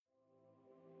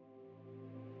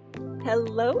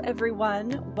Hello,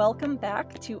 everyone. Welcome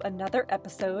back to another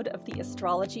episode of the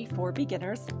Astrology for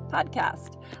Beginners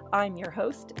podcast. I'm your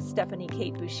host, Stephanie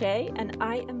Kate Boucher, and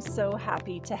I am so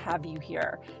happy to have you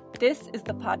here. This is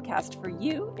the podcast for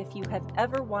you if you have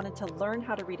ever wanted to learn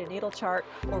how to read a natal chart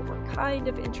or were kind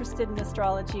of interested in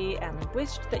astrology and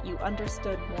wished that you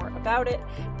understood more about it,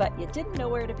 but you didn't know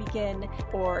where to begin,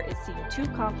 or it seemed too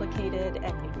complicated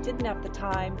and you didn't have the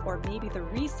time or maybe the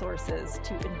resources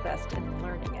to invest in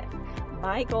learning it.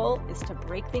 My goal is to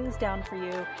break things down for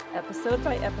you, episode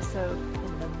by episode,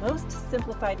 in the most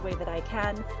simplified way that I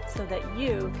can, so that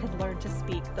you can learn to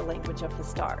speak the language of the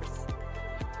stars.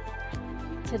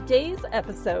 Today's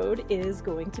episode is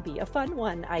going to be a fun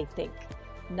one, I think.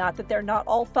 Not that they're not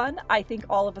all fun. I think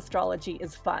all of astrology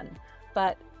is fun.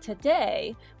 But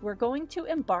today, we're going to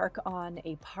embark on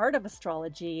a part of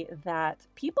astrology that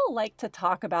people like to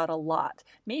talk about a lot,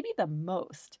 maybe the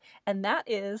most, and that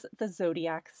is the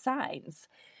zodiac signs.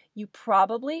 You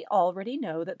probably already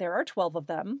know that there are 12 of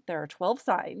them. There are 12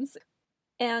 signs.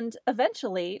 And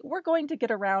eventually, we're going to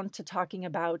get around to talking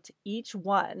about each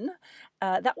one.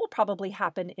 That will probably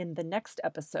happen in the next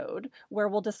episode, where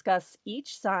we'll discuss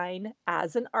each sign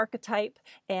as an archetype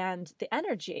and the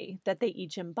energy that they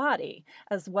each embody,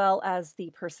 as well as the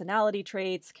personality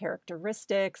traits,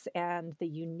 characteristics, and the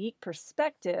unique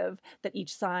perspective that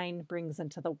each sign brings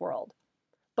into the world.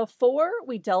 Before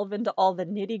we delve into all the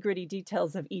nitty-gritty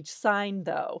details of each sign,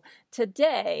 though,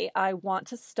 today I want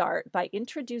to start by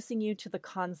introducing you to the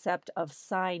concept of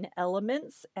sign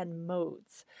elements and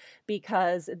modes,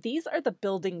 because these are the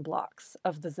building blocks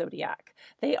of the zodiac.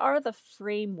 They are the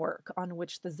framework on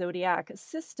which the zodiac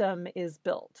system is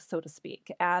built, so to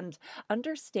speak, and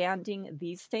understanding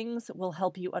these things will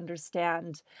help you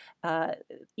understand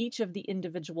each of the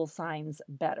individual signs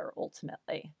better,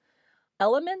 ultimately.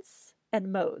 Elements and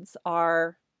modes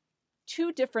are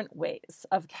two different ways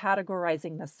of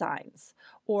categorizing the signs,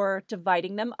 or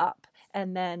dividing them up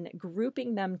and then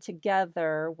grouping them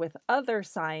together with other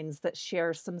signs that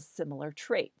share some similar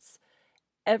traits.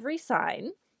 Every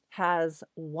sign has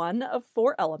one of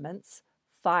four elements: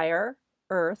 fire,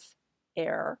 earth,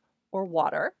 air, or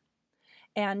water.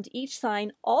 And each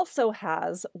sign also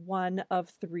has one of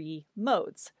three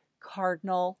modes: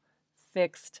 cardinal,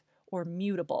 fixed, or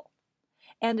mutable.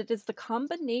 And it is the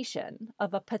combination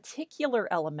of a particular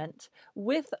element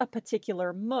with a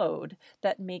particular mode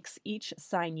that makes each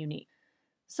sign unique.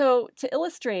 So to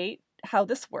illustrate how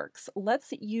this works,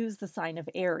 let's use the sign of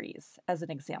Aries as an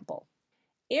example.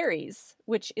 Aries,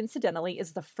 which incidentally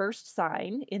is the first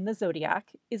sign in the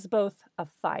zodiac, is both a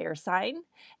fire sign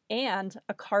and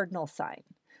a cardinal sign.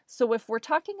 So if we're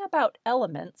talking about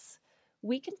elements,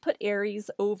 we can put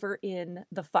Aries over in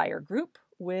the fire group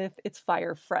with its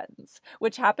fire friends,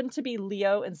 which happen to be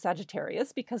Leo and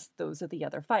Sagittarius because those are the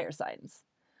other fire signs.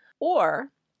 Or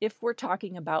if we're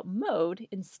talking about mode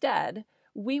instead,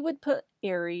 we would put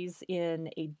Aries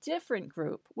in a different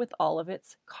group with all of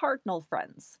its cardinal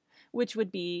friends, which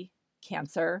would be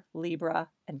Cancer, Libra,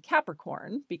 and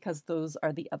Capricorn, because those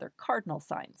are the other cardinal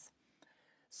signs.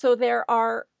 So there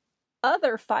are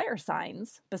other fire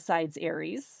signs besides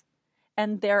Aries,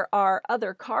 and there are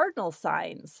other cardinal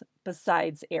signs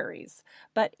besides Aries.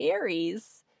 But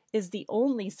Aries is the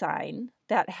only sign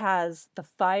that has the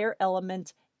fire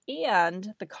element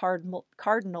and the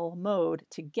cardinal mode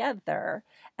together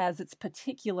as its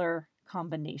particular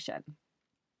combination.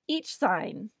 Each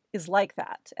sign is like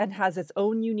that and has its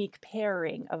own unique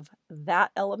pairing of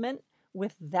that element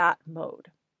with that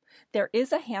mode. There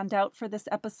is a handout for this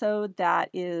episode that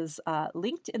is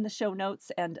linked in the show notes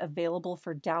and available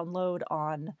for download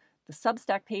on the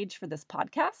Substack page for this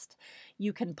podcast.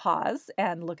 You can pause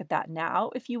and look at that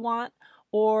now if you want,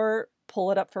 or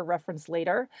pull it up for reference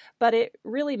later, but it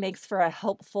really makes for a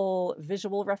helpful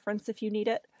visual reference if you need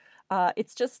it.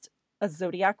 It's just a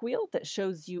zodiac wheel that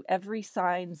shows you every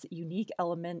sign's unique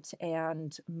element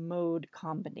and mode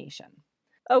combination.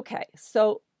 Okay,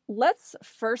 so let's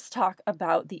first talk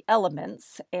about the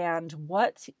elements and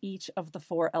what each of the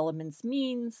four elements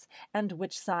means and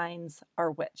which signs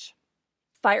are which.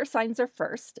 Fire signs are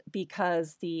first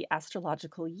because the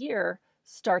astrological year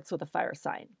starts with a fire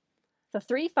sign. The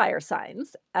three fire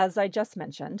signs, as I just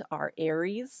mentioned, are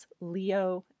Aries,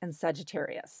 Leo, and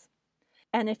Sagittarius.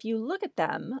 And if you look at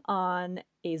them on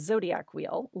a zodiac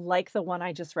wheel, like the one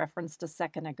I just referenced a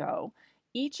second ago,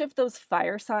 each of those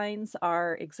fire signs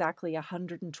are exactly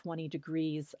 120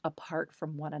 degrees apart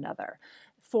from one another,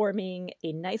 forming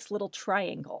a nice little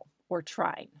triangle or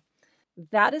trine.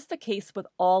 That is the case with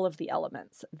all of the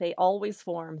elements. They always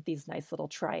form these nice little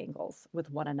triangles with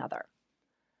one another.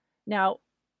 Now,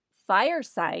 fire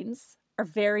signs are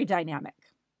very dynamic.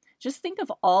 Just think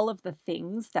of all of the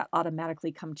things that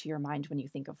automatically come to your mind when you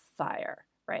think of fire,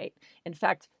 right? In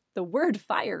fact, the word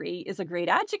fiery is a great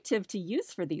adjective to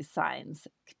use for these signs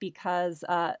because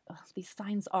these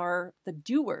signs are the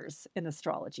doers in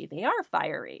astrology. They are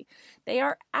fiery, they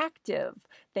are active,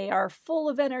 they are full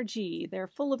of energy, they're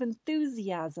full of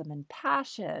enthusiasm and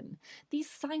passion. These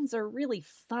signs are really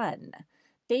fun.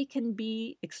 They can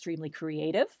be extremely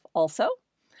creative also.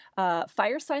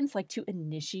 Fire signs like to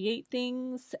initiate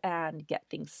things and get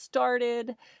things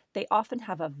started. They often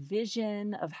have a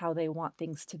vision of how they want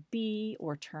things to be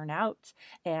or turn out,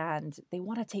 and they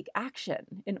want to take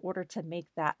action in order to make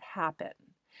that happen.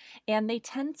 And they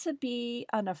tend to be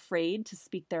unafraid to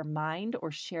speak their mind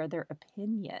or share their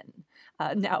opinion.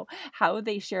 Now, how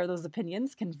they share those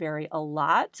opinions can vary a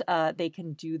lot. They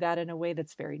can do that in a way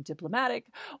that's very diplomatic,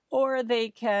 or they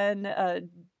can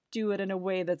do it in a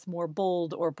way that's more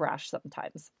bold or brash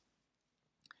sometimes.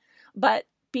 But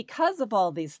because of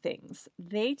all these things,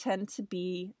 they tend to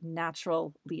be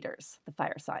natural leaders, the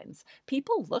fire signs.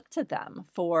 People look to them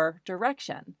for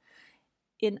direction.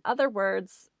 In other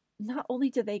words, not only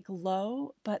do they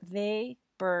glow, but they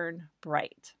burn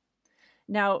bright.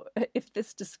 Now, if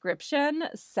this description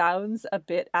sounds a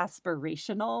bit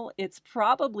aspirational, it's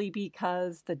probably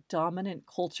because the dominant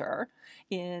culture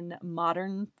in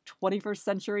modern 21st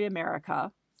century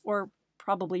America, or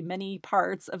probably many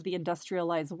parts of the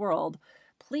industrialized world,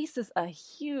 places a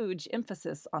huge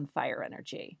emphasis on fire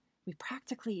energy. We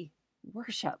practically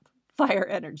worship fire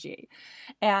energy.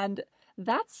 And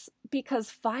that's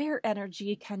because fire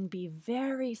energy can be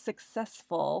very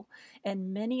successful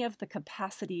in many of the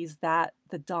capacities that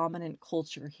the dominant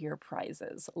culture here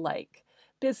prizes, like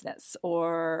business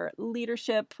or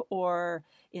leadership or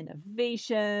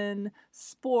innovation,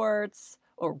 sports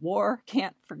or war,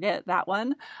 can't forget that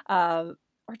one, or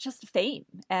just fame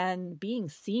and being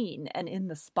seen and in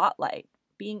the spotlight,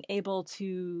 being able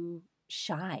to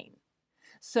shine.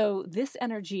 So this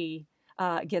energy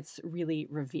gets really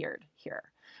revered here,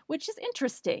 which is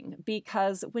interesting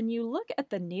because when you look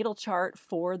at the natal chart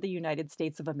for the United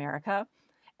States of America,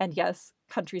 and yes,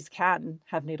 countries can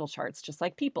have natal charts just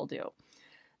like people do.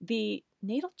 The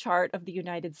natal chart of the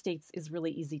United States is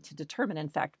really easy to determine, in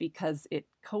fact, because it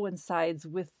coincides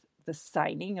with the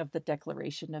signing of the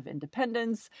Declaration of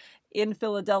Independence in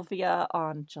Philadelphia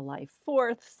on July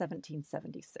 4th,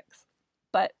 1776.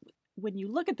 But when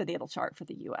you look at the natal chart for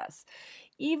the US,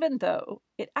 even though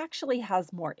it actually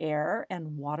has more air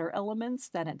and water elements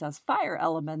than it does fire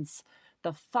elements,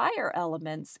 the fire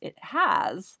elements it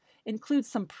has include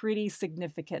some pretty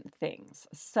significant things,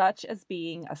 such as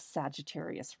being a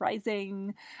Sagittarius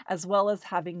rising, as well as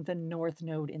having the North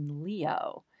Node in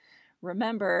Leo.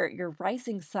 Remember, your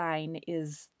rising sign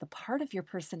is the part of your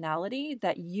personality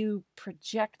that you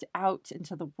project out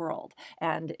into the world,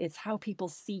 and it's how people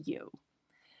see you.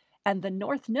 And the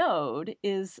North Node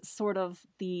is sort of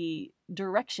the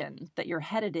direction that you're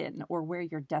headed in or where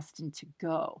you're destined to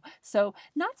go. So,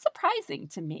 not surprising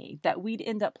to me that we'd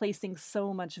end up placing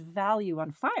so much value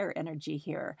on fire energy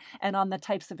here and on the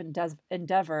types of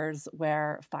endeavors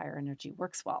where fire energy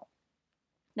works well.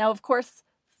 Now, of course,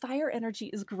 fire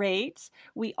energy is great.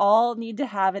 We all need to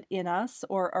have it in us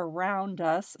or around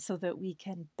us so that we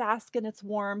can bask in its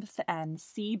warmth and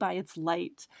see by its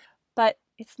light. But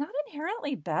it's not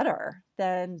inherently better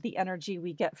than the energy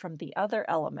we get from the other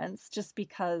elements just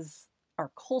because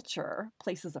our culture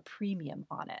places a premium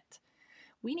on it.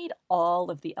 We need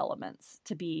all of the elements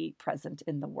to be present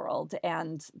in the world,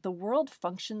 and the world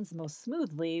functions most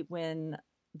smoothly when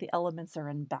the elements are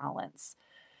in balance.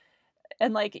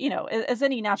 And, like, as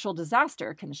any natural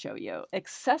disaster can show you,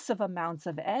 excessive amounts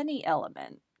of any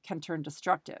element can turn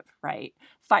destructive, right?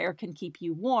 Fire can keep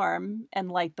you warm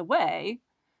and light the way,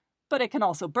 but it can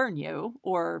also burn you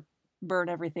or burn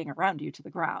everything around you to the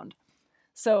ground.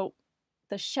 So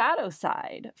the shadow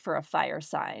side for a fire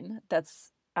sign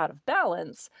that's out of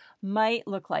balance might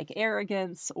look like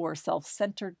arrogance or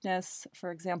self-centeredness.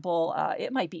 For example,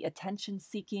 it might be attention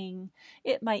seeking.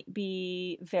 It might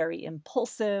be very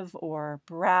impulsive or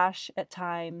brash at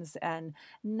times and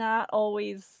not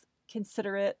always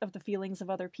considerate of the feelings of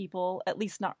other people, at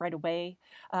least not right away.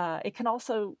 It can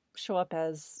also show up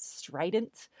as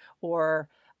strident or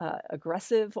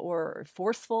aggressive or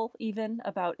forceful, even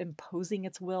about imposing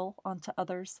its will onto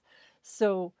others.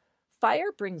 So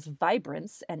fire brings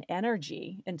vibrance and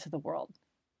energy into the world,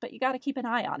 but you got to keep an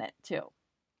eye on it too.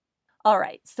 All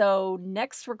right, so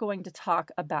next we're going to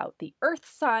talk about the earth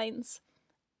signs.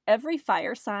 Every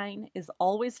fire sign is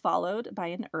always followed by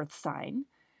an earth sign,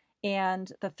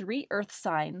 and the three earth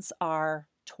signs are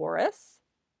Taurus,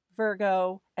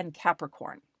 Virgo, and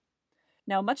Capricorn.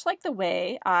 Now, much like the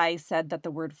way I said that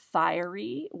the word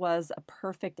fiery was a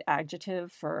perfect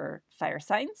adjective for fire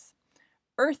signs,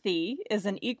 earthy is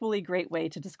an equally great way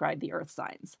to describe the earth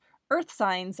signs. Earth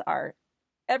signs are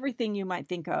everything you might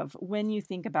think of when you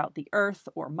think about the earth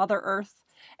or Mother Earth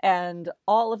and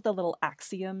all of the little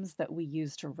axioms that we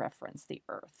use to reference the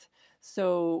earth.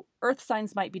 So, earth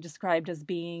signs might be described as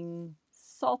being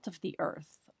salt of the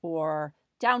earth or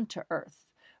down to earth.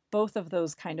 Both of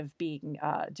those kind of being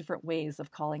different ways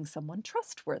of calling someone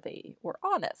trustworthy or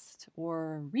honest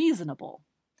or reasonable.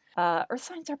 Earth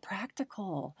signs are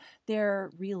practical,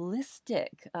 they're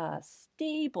realistic,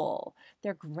 stable,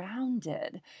 they're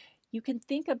grounded. You can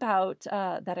think about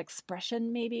that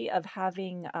expression maybe of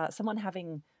having someone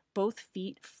having both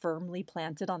feet firmly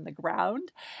planted on the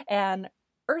ground. And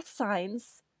earth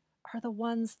signs are the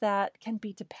ones that can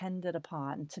be depended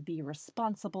upon to be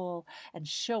responsible and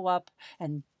show up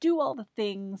and do all the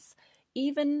things,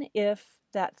 even if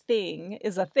that thing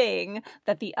is a thing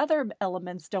that the other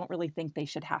elements don't really think they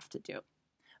should have to do.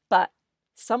 But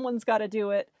someone's got to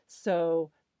do it,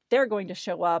 so they're going to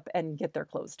show up and get their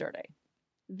clothes dirty.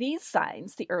 These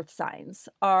signs, the earth signs,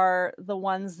 are the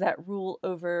ones that rule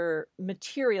over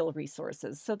material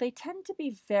resources. So they tend to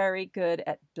be very good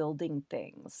at building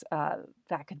things.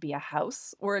 That could be a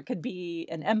house or it could be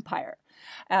an empire.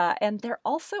 And they're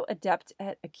also adept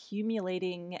at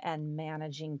accumulating and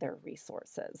managing their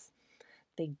resources.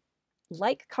 They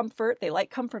like comfort. They like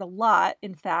comfort a lot,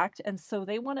 in fact. And so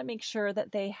they want to make sure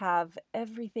that they have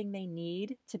everything they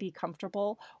need to be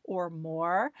comfortable or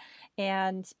more.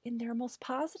 And in their most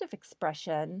positive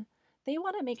expression, they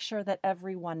want to make sure that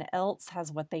everyone else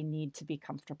has what they need to be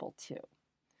comfortable too.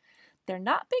 They're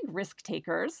not big risk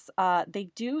takers. They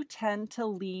do tend to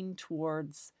lean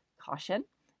towards caution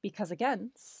because,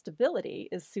 again, stability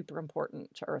is super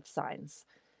important to earth signs.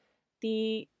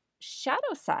 The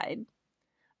shadow side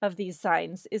of these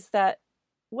signs is that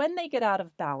when they get out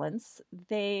of balance,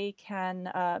 they can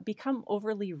become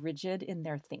overly rigid in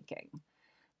their thinking.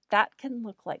 That can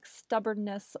look like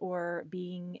stubbornness or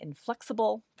being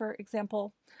inflexible, for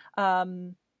example.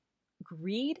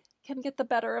 Greed can get the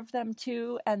better of them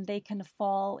too, and they can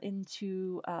fall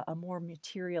into a more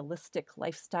materialistic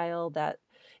lifestyle that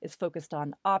is focused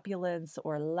on opulence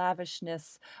or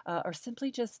lavishness, or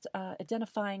simply just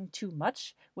identifying too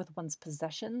much with one's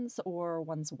possessions or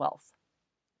one's wealth.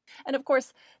 And of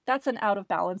course, that's an out of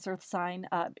balance earth sign.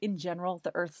 In general,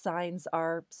 the earth signs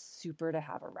are super to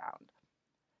have around.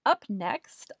 Up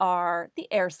next are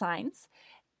the air signs.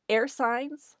 Air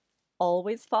signs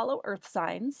always follow earth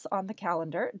signs on the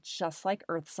calendar, just like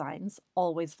earth signs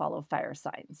always follow fire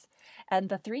signs. And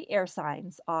the three air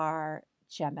signs are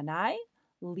Gemini,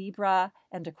 Libra,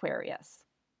 and Aquarius.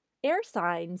 Air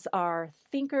signs are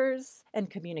thinkers and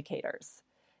communicators.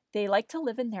 They like to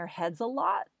live in their heads a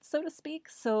lot, so to speak,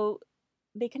 so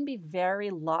they can be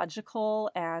very logical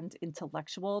and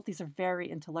intellectual. These are very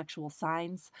intellectual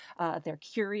signs. They're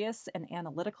curious and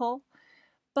analytical.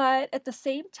 But at the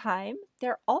same time,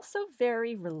 they're also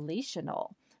very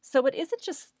relational. So it isn't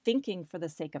just thinking for the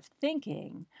sake of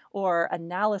thinking or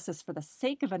analysis for the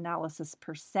sake of analysis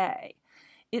per se.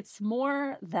 It's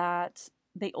more that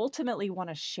they ultimately want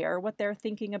to share what they're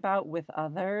thinking about with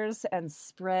others and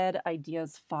spread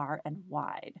ideas far and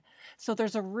wide. So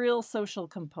there's a real social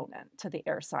component to the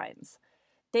air signs.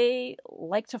 They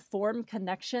like to form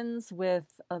connections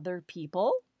with other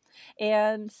people,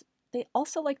 and they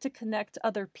also like to connect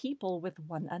other people with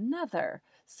one another.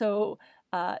 So,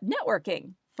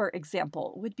 networking, for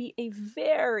example, would be a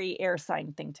very air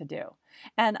sign thing to do.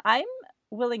 And I'm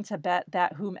willing to bet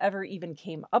that whomever even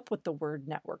came up with the word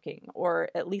networking, or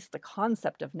at least the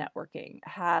concept of networking,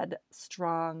 had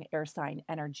strong air sign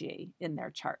energy in their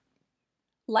chart.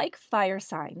 Like fire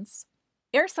signs,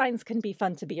 air signs can be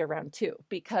fun to be around too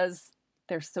because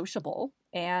they're sociable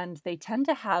and they tend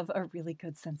to have a really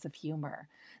good sense of humor.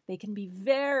 They can be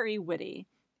very witty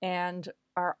and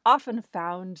are often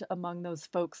found among those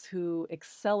folks who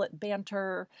excel at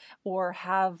banter or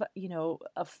have,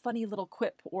 a funny little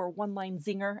quip or one-line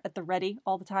zinger at the ready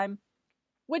all the time,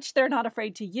 which they're not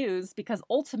afraid to use because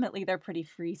ultimately they're pretty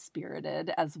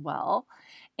free-spirited as well.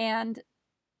 And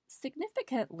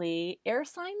significantly, air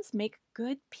signs make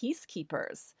good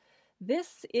peacekeepers.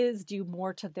 This is due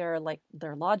more to their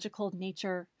logical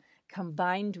nature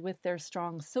combined with their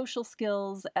strong social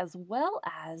skills as well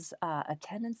as a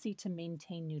tendency to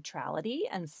maintain neutrality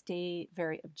and stay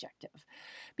very objective.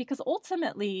 Because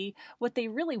ultimately, what they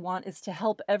really want is to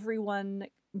help everyone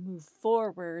move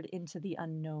forward into the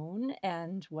unknown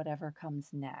and whatever comes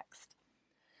next.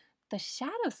 The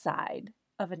shadow side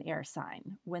of an air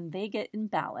sign, when they get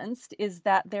imbalanced, is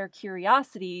that their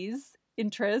curiosities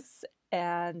interests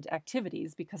and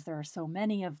activities, because there are so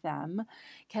many of them,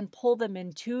 can pull them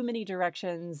in too many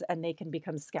directions and they can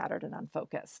become scattered and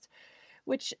unfocused,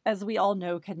 which, as we all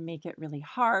know, can make it really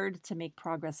hard to make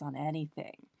progress on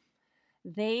anything.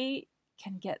 They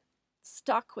can get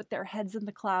stuck with their heads in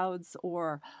the clouds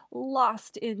or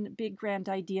lost in big grand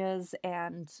ideas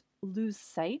and lose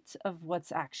sight of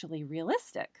what's actually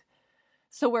realistic.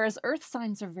 So, whereas earth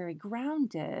signs are very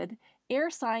grounded, air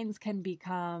signs can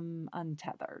become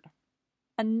untethered.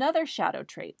 Another shadow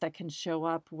trait that can show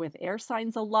up with air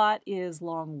signs a lot is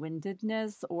long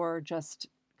windedness or just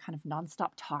kind of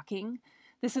nonstop talking.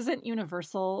 This isn't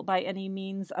universal by any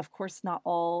means. Of course, not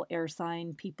all air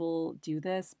sign people do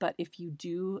this, but if you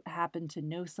do happen to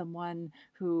know someone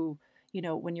who,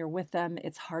 when you're with them,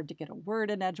 it's hard to get a word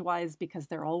in edgewise because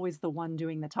they're always the one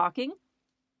doing the talking,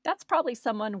 that's probably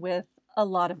someone with a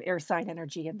lot of air sign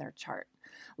energy in their chart.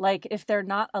 Like if they're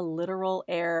not a literal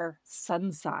air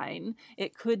sun sign,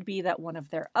 it could be that one of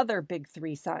their other big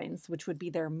three signs, which would be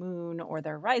their moon or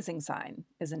their rising sign,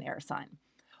 is an air sign.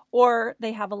 Or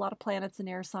they have a lot of planets in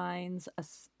air signs,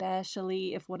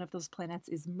 especially if one of those planets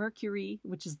is Mercury,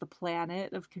 which is the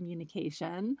planet of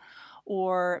communication.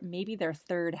 Or maybe their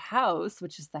third house,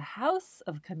 which is the house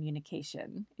of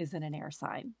communication, is in an air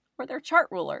sign. Or their chart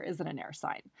ruler is in an air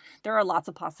sign. There are lots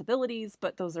of possibilities,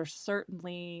 but those are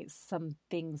certainly some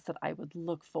things that I would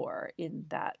look for in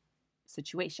that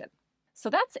situation. So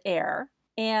that's air.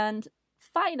 And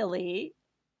finally,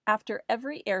 after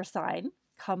every air sign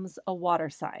comes a water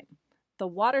sign. The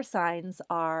water signs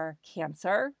are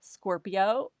Cancer,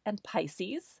 Scorpio, and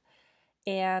Pisces.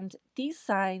 And these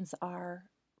signs are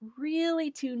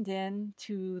really tuned in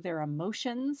to their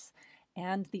emotions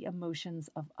and the emotions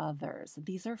of others.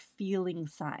 These are feeling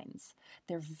signs.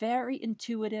 They're very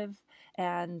intuitive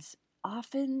and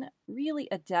often really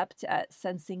adept at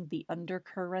sensing the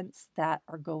undercurrents that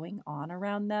are going on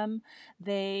around them.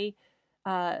 They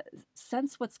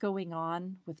sense what's going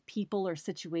on with people or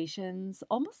situations,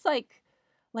 almost like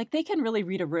they can really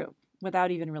read a room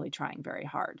without even really trying very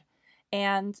hard.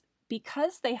 And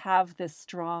because they have this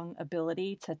strong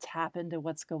ability to tap into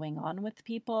what's going on with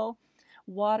people,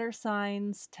 water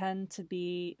signs tend to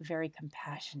be very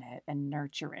compassionate and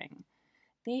nurturing.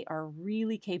 They are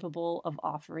really capable of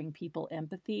offering people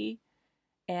empathy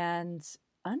and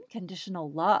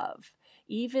unconditional love,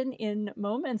 even in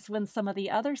moments when some of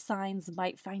the other signs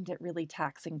might find it really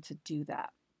taxing to do that.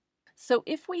 So,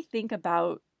 if we think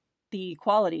about the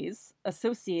qualities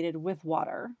associated with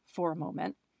water for a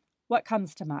moment, what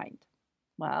comes to mind?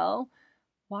 Well,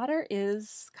 water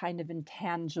is kind of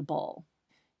intangible.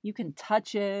 You can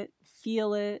touch it,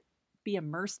 feel it, be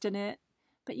immersed in it,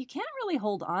 but you can't really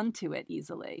hold on to it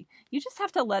easily. You just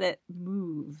have to let it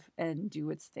move and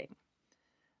do its thing.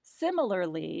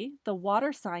 Similarly, the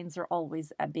water signs are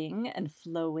always ebbing and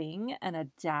flowing and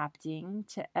adapting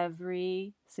to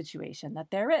every situation that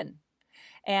they're in.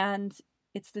 And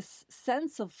it's this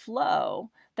sense of flow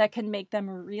that can make them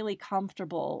really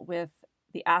comfortable with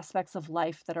the aspects of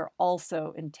life that are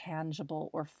also intangible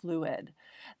or fluid.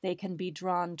 They can be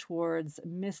drawn towards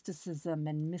mysticism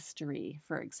and mystery,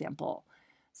 for example.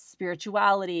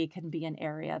 Spirituality can be an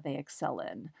area they excel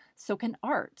in. So can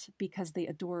art, because they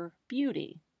adore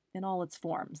beauty in all its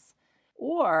forms.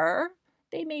 Or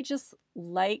they may just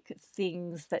like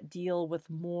things that deal with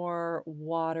more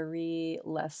watery,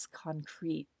 less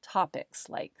concrete topics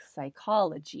like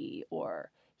psychology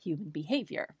or human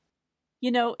behavior.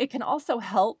 It can also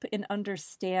help in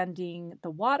understanding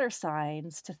the water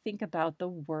signs to think about the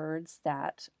words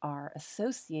that are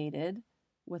associated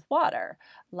with water,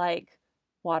 like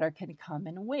water can come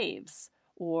in waves,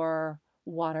 or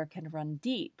water can run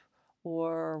deep,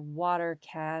 or water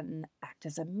can act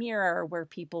as a mirror where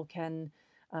people can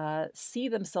see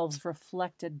themselves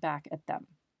reflected back at them.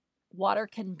 Water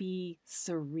can be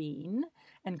serene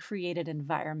and create an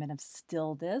environment of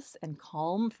stillness and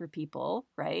calm for people,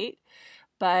 right?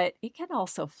 But it can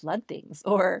also flood things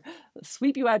or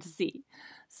sweep you out to sea.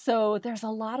 So there's a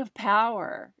lot of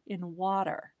power in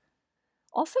water.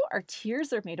 Also, our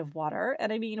tears are made of water.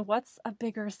 And I mean, what's a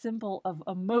bigger symbol of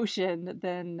emotion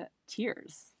than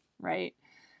tears, right?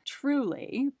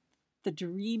 Truly, the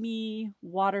dreamy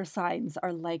water signs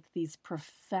are like these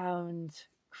profound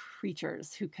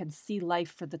creatures who can see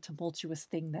life for the tumultuous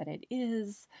thing that it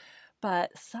is,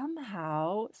 but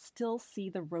somehow still see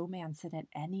the romance in it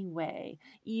anyway,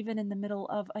 even in the middle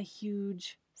of a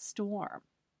huge storm,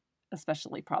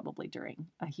 especially probably during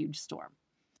a huge storm.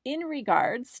 In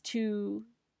regards to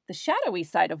the shadowy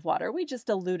side of water, we just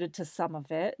alluded to some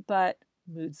of it, but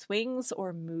mood swings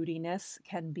or moodiness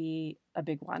can be a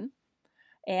big one.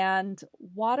 And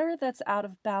water that's out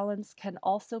of balance can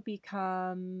also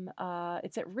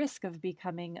it's at risk of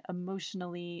becoming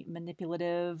emotionally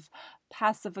manipulative,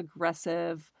 passive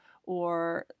aggressive,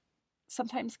 or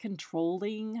sometimes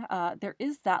controlling. There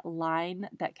is that line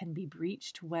that can be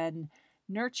breached when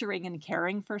nurturing and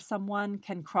caring for someone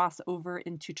can cross over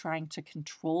into trying to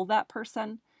control that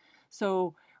person.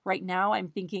 So, right now, I'm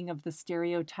thinking of the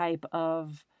stereotype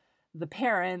of the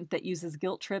parent that uses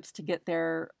guilt trips to get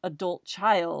their adult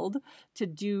child to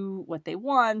do what they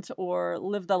want or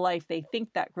live the life they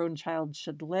think that grown child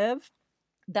should live.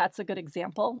 That's a good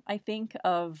example, I think,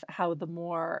 of how the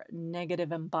more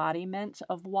negative embodiment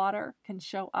of water can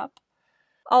show up.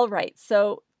 All right,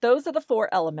 so those are the four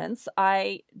elements.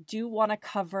 I do want to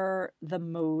cover the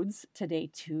modes today,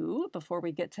 too, before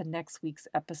we get to next week's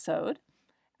episode.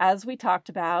 As we talked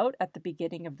about at the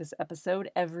beginning of this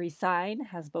episode, every sign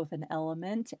has both an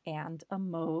element and a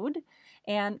mode.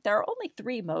 And there are only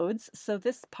three modes, so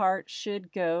this part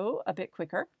should go a bit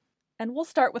quicker. And we'll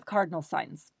start with cardinal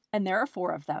signs. And there are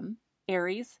four of them: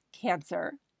 Aries,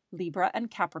 Cancer, Libra,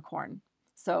 and Capricorn.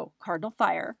 So cardinal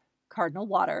fire, cardinal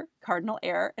water, cardinal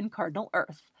air, and cardinal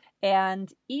earth.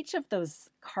 And each of those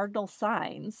cardinal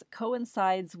signs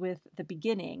coincides with the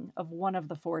beginning of one of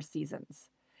the four seasons.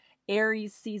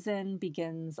 Aries season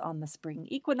begins on the spring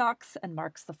equinox and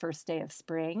marks the first day of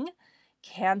spring.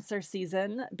 Cancer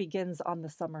season begins on the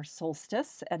summer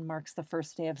solstice and marks the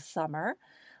first day of summer.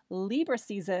 Libra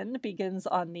season begins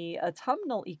on the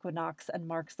autumnal equinox and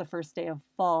marks the first day of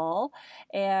fall.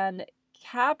 And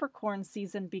Capricorn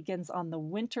season begins on the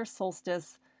winter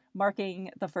solstice,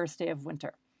 marking the first day of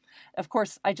winter. Of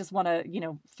course, I just want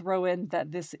to, throw in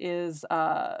that this is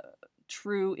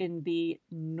true in the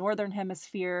northern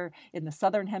hemisphere, in the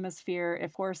southern hemisphere.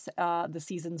 Of course, the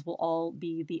seasons will all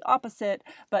be the opposite,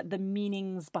 but the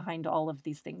meanings behind all of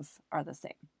these things are the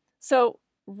same. So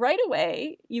right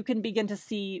away, you can begin to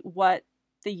see what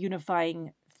the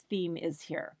unifying theme is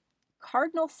here.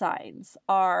 Cardinal signs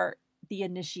are the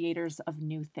initiators of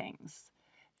new things.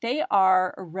 They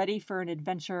are ready for an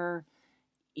adventure,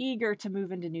 eager to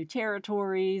move into new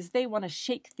territories. They want to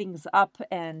shake things up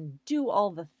and do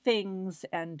all the things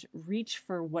and reach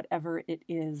for whatever it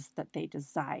is that they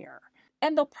desire.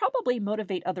 And they'll probably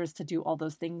motivate others to do all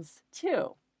those things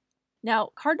too. Now,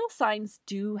 cardinal signs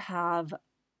do have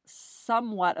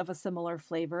somewhat of a similar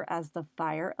flavor as the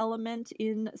fire element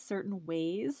in certain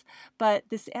ways, but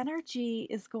this energy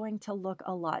is going to look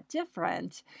a lot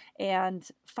different and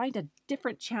find a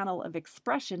different channel of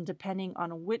expression depending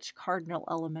on which cardinal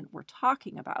element we're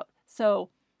talking about. So,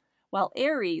 while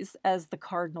Aries, as the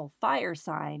cardinal fire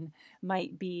sign,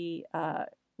 might be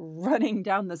running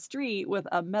down the street with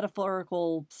a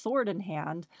metaphorical sword in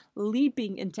hand,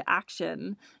 leaping into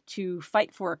action to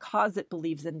fight for a cause it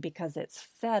believes in because it's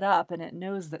fed up and it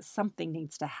knows that something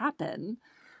needs to happen.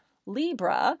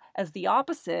 Libra, as the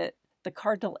opposite, the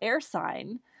cardinal air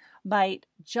sign, might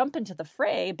jump into the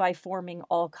fray by forming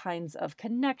all kinds of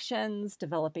connections,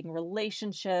 developing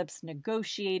relationships,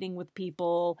 negotiating with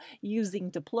people, using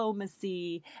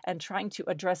diplomacy, and trying to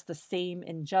address the same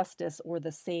injustice or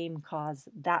the same cause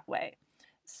that way.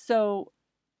 So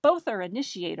both are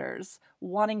initiators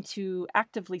wanting to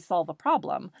actively solve a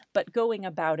problem, but going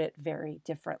about it very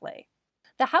differently.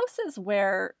 The houses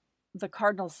where the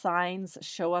cardinal signs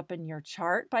show up in your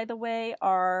chart, by the way,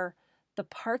 are the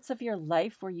parts of your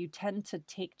life where you tend to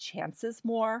take chances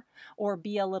more or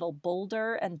be a little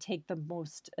bolder and take the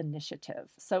most initiative.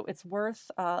 So it's worth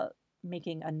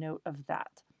making a note of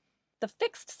that. The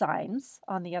fixed signs,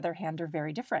 on the other hand, are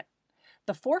very different.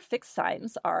 The four fixed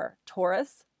signs are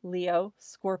Taurus, Leo,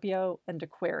 Scorpio, and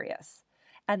Aquarius.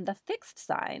 And the fixed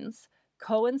signs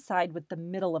coincide with the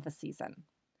middle of a season.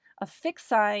 A fixed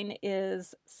sign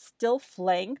is still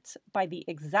flanked by the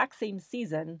exact same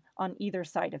season on either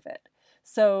side of it.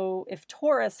 So if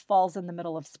Taurus falls in the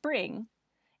middle of spring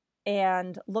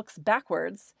and looks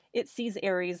backwards, it sees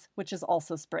Aries, which is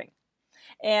also spring.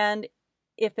 And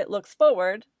if it looks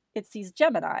forward, it sees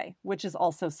Gemini, which is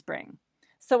also spring.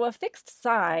 So a fixed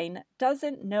sign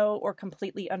doesn't know or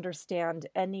completely understand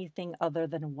anything other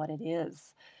than what it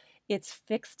is. It's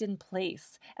fixed in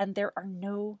place, and there are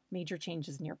no major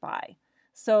changes nearby.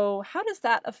 So how does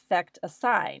that affect a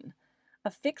sign? A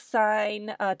fixed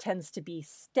sign tends to be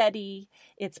steady,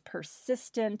 it's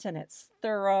persistent, and it's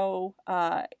thorough.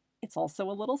 It's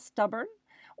also a little stubborn,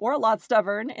 or a lot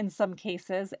stubborn in some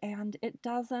cases, and it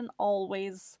doesn't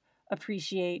always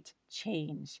appreciate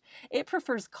change. It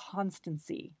prefers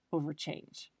constancy over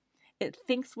change. It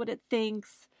thinks what it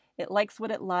thinks, it likes what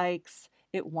it likes,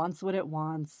 it wants what it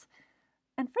wants.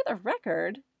 And for the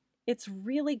record, It's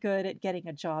really good at getting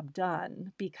a job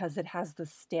done because it has the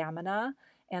stamina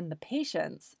and the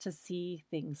patience to see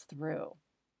things through.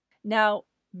 Now,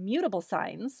 mutable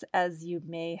signs, as you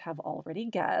may have already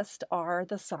guessed, are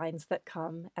the signs that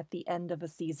come at the end of a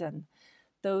season.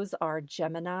 Those are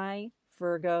Gemini,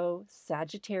 Virgo,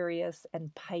 Sagittarius,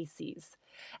 and Pisces.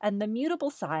 And the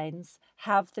mutable signs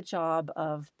have the job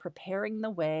of preparing the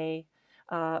way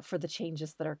for the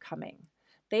changes that are coming.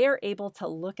 They are able to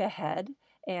look ahead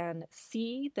and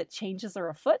see that changes are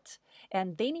afoot,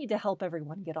 and they need to help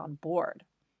everyone get on board.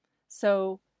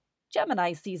 So,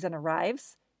 Gemini season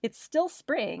arrives. It's still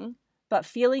spring, but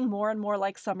feeling more and more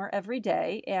like summer every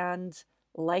day. And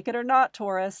like it or not,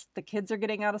 Taurus, the kids are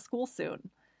getting out of school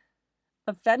soon.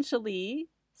 Eventually,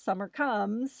 summer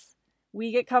comes,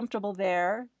 we get comfortable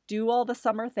there, do all the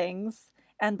summer things,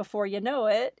 and before you know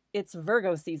it, it's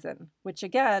Virgo season, which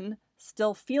again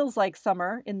still feels like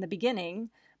summer in the beginning,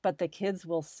 but the kids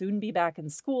will soon be back in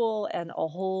school and a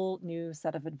whole new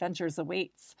set of adventures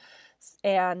awaits.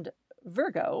 And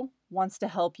Virgo wants to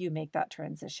help you make that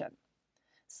transition.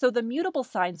 So the mutable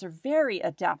signs are very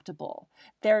adaptable.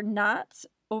 They're not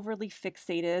overly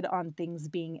fixated on things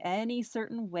being any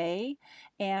certain way,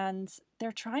 and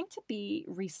they're trying to be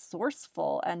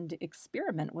resourceful and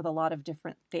experiment with a lot of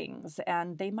different things.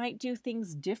 And they might do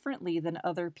things differently than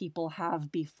other people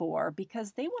have before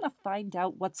because they want to find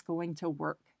out what's going to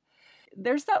work.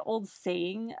 There's that old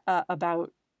saying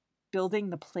about building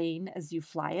the plane as you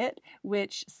fly it,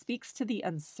 which speaks to the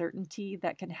uncertainty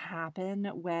that can happen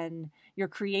when you're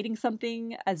creating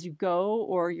something as you go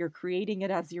or you're creating it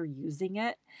as you're using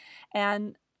it.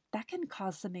 And that can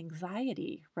cause some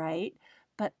anxiety, right?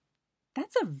 But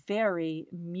that's a very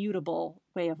mutable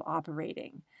way of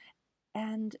operating.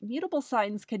 And mutable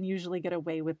signs can usually get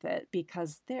away with it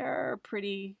because they're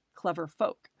pretty clever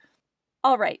folk.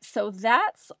 All right, so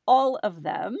that's all of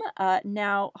them.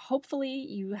 Now, hopefully,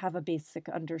 you have a basic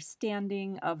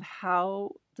understanding of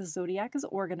how the zodiac is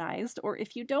organized, or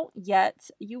if you don't yet,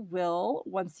 you will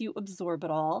once you absorb it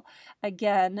all.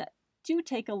 Again, do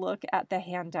take a look at the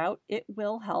handout, it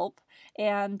will help.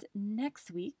 And next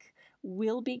week,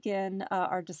 we'll begin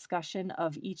our discussion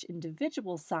of each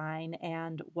individual sign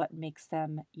and what makes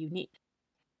them unique.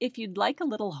 If you'd like a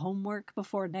little homework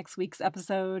before next week's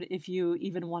episode, if you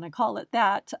even want to call it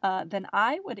that, then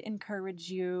I would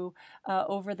encourage you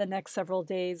over the next several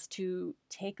days to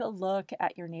take a look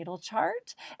at your natal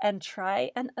chart and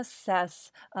try and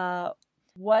assess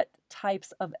what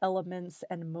types of elements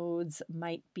and modes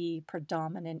might be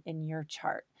predominant in your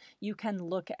chart. You can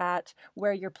look at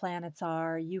where your planets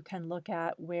are, you can look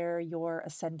at where your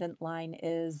ascendant line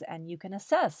is, and you can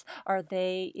assess, are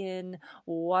they in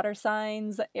water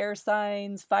signs, air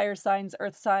signs, fire signs,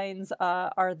 earth signs?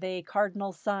 Are they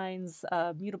cardinal signs,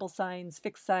 mutable signs,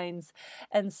 fixed signs?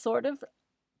 And sort of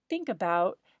think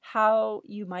about how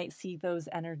you might see those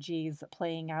energies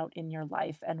playing out in your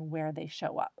life and where they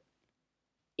show up.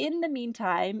 In the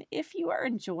meantime, if you are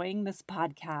enjoying this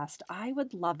podcast, I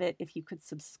would love it if you could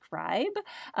subscribe,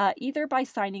 either by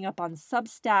signing up on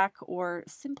Substack or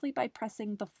simply by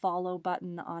pressing the follow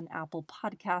button on Apple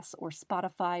Podcasts or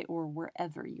Spotify or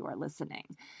wherever you are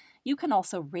listening. You can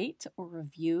also rate or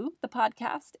review the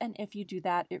podcast, and if you do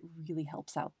that, it really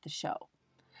helps out the show.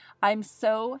 I'm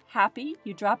so happy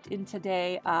you dropped in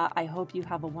today. I hope you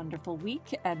have a wonderful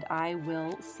week, and I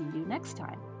will see you next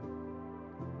time.